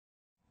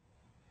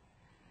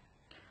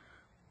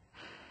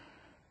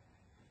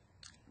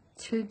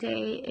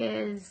Today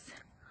is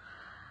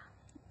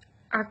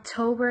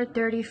October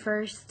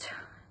 31st,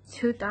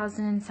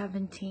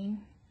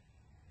 2017.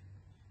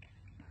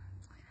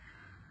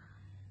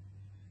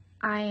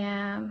 I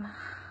am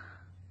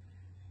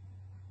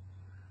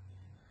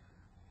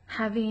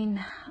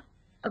having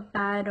a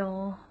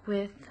battle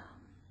with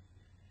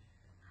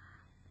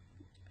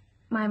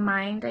my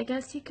mind, I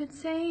guess you could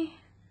say.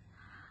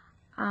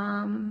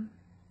 As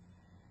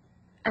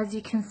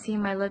you can see,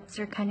 my lips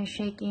are kind of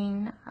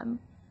shaking. I'm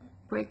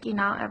breaking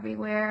out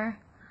everywhere.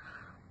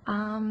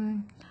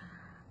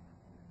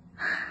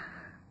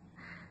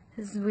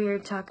 It's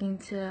weird talking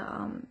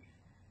to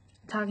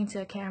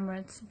a camera.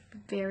 It's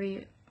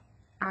very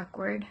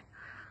awkward.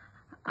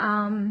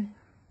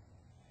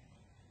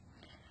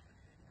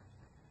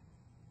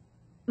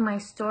 My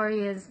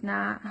story is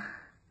not,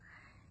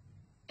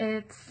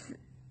 it's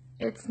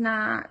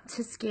not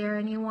to scare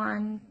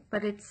anyone,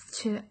 but it's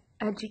to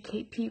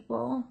educate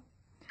people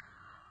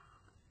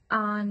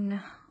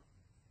on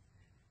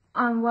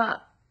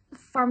what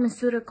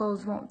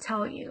pharmaceuticals won't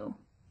tell you.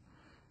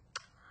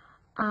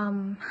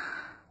 5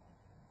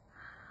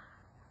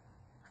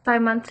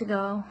 months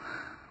ago,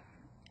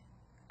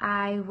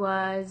 I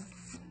was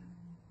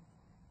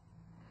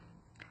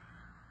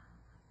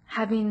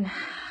having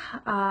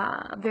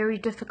a very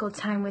difficult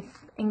time with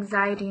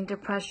anxiety and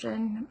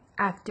depression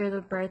after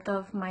the birth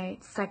of my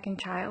second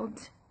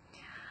child.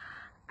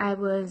 I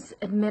was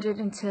admitted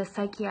into a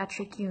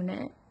psychiatric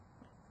unit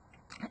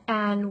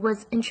and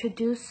was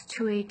introduced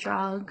to a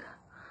drug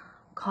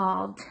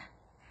called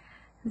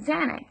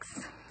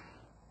Xanax.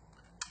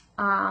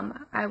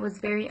 I was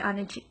very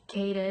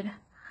uneducated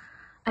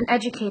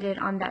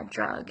on that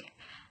drug,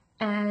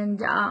 and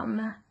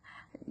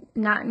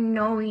not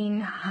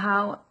knowing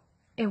how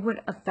it would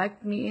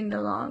affect me in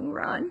the long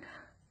run.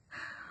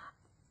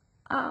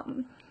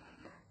 I'm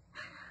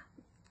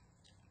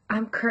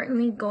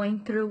currently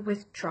going through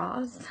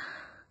withdrawals.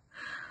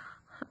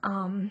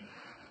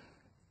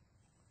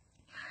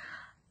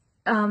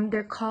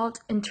 They're called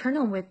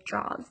internal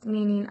withdrawals,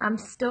 meaning I'm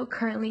still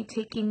currently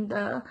taking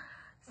the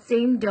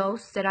same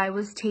dose that I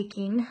was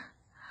taking.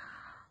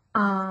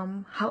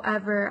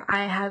 However,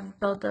 I have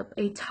built up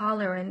a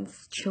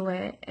tolerance to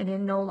it, and it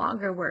no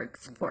longer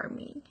works for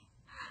me.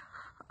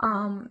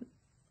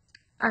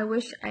 I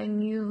wish I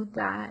knew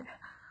that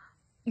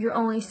you're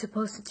only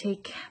supposed to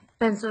take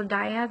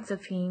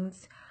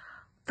benzodiazepines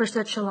for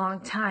such a long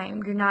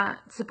time. You're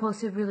not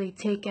supposed to really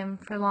take them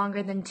for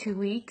longer than 2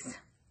 weeks.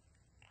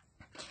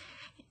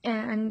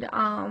 And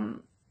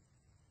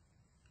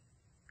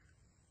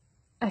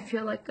I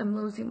feel like I'm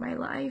losing my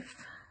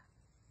life.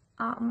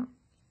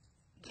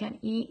 Can't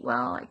eat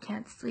well, I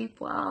can't sleep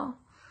well,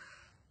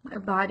 my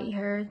body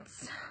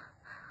hurts.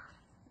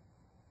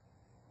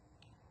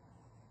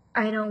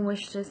 I don't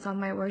wish this on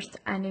my worst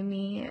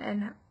enemy,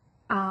 and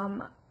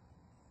I'm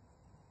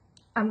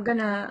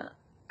gonna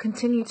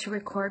continue to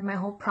record my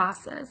whole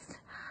process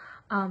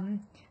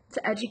to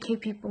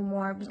educate people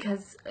more,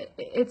 because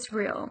it's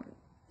real.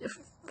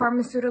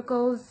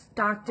 Pharmaceuticals,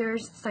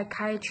 doctors,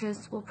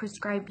 psychiatrists will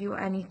prescribe you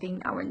anything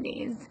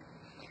nowadays.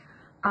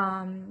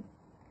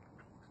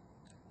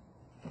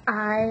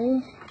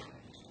 I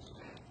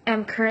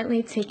am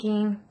currently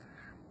taking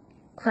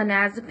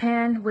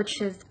Klonopin,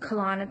 which is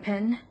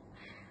Klonopin,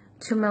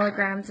 2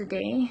 milligrams a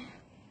day.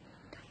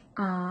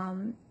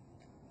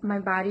 My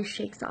body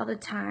shakes all the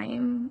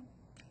time.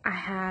 I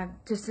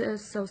have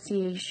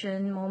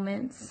disassociation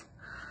moments.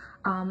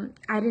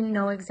 I didn't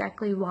know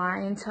exactly why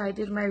until I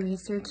did my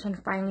research and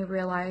finally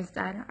realized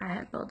that I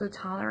had built a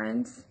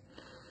tolerance.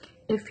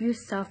 If you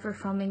suffer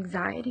from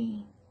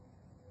anxiety,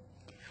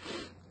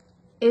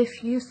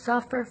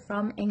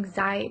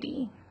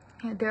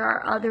 there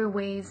are other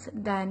ways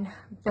than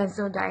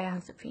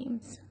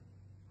benzodiazepines.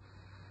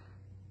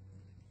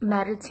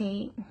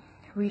 Meditate,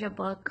 read a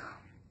book.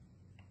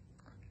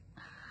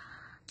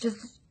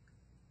 Just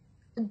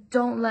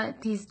don't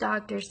let these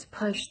doctors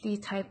push these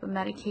type of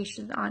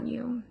medications on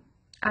you.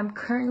 I'm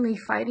currently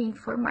fighting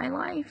for my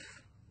life.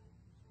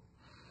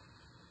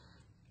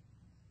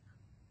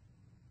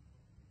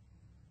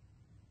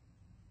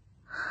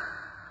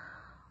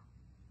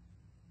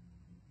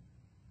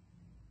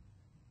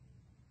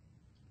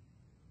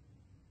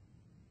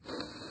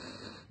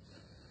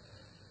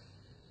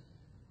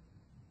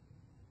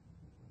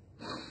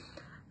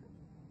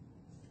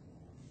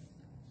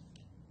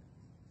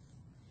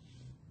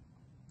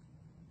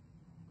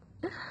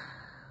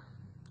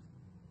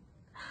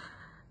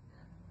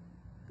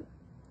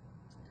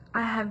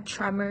 I have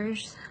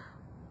tremors,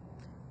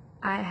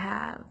 I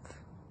have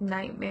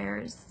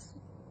nightmares,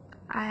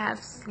 I have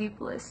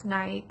sleepless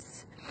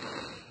nights.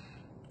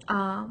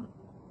 The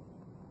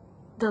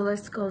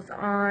list goes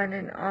on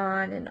and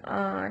on and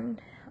on.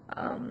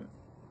 I'm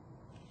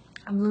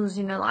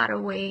losing a lot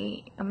of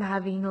weight. I'm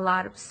having a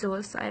lot of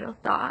suicidal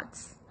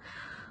thoughts.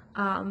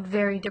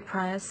 Very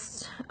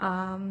depressed.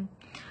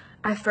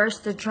 At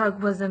first the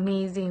drug was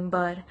amazing,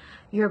 but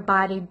your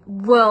body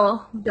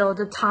will build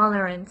a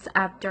tolerance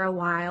after a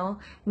while,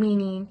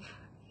 meaning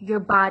your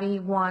body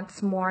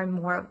wants more and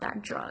more of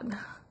that drug.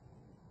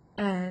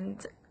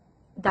 And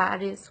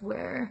that is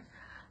where,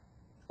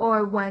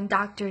 or when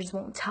doctors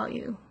won't tell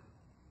you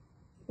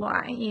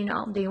why,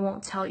 they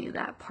won't tell you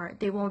that part.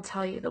 They won't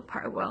tell you the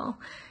part, well,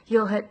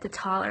 you'll hit the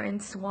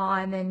tolerance wall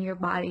and then your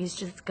body's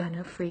just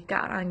gonna freak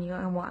out on you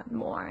and want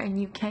more,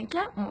 and you can't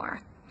get more.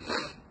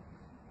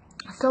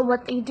 So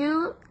what they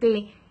do,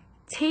 they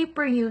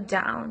taper you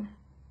down.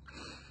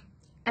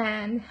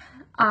 And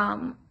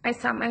I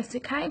saw my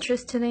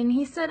psychiatrist today, and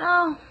he said,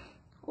 oh,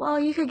 well,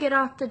 you could get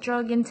off the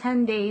drug in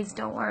 10 days,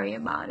 don't worry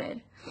about it.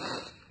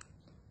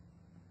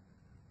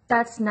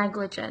 That's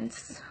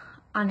negligence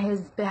on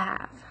his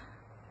behalf.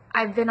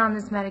 I've been on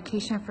this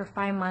medication for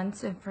 5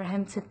 months, and for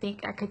him to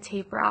think I could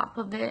taper off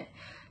of it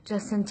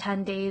just in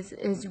 10 days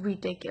is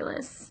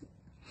ridiculous.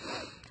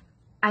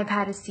 I've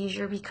had a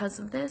seizure because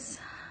of this.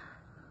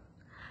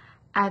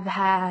 I've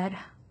had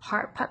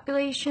heart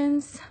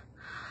palpitations.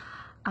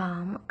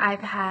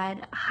 I've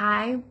had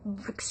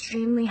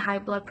extremely high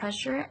blood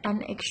pressure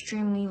and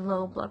extremely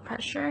low blood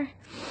pressure.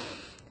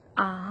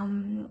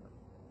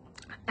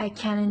 I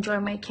can't enjoy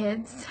my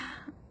kids.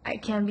 I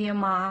can't be a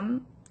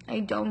mom. I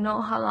don't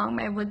know how long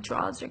my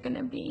withdrawals are going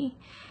to be.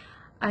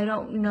 I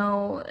don't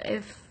know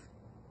if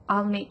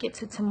I'll make it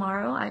to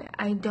tomorrow.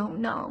 I don't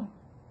know.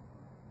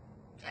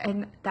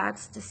 And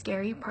that's the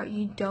scary part.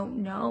 You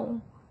don't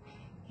know.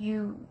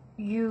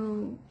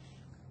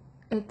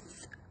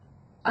 It's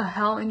a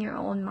hell in your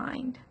own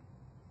mind.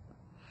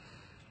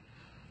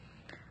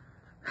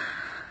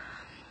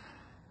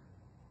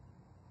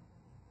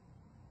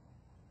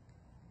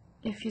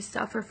 If you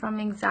suffer from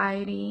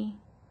anxiety,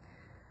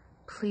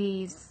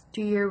 please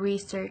do your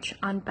research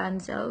on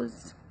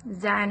benzos,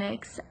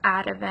 Xanax,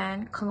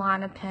 Ativan,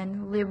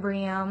 Klonopin,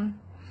 Librium,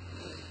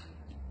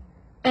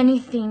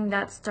 anything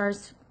that's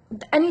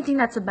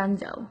a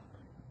benzo.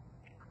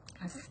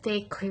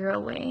 Stay clear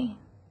away.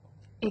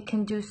 It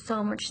can do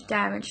so much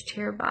damage to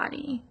your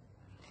body.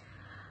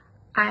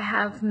 I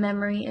have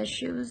memory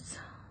issues.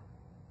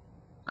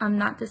 I'm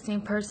not the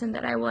same person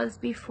that I was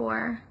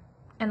before.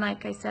 And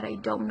like I said, I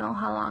don't know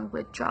how long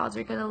withdrawals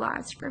are going to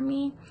last for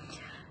me.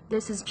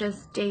 This is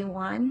just day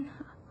one.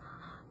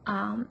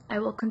 I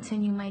will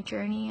continue my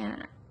journey,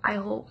 and I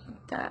hope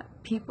that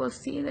people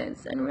see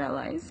this and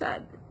realize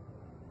that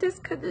this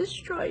could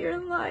destroy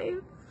your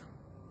life.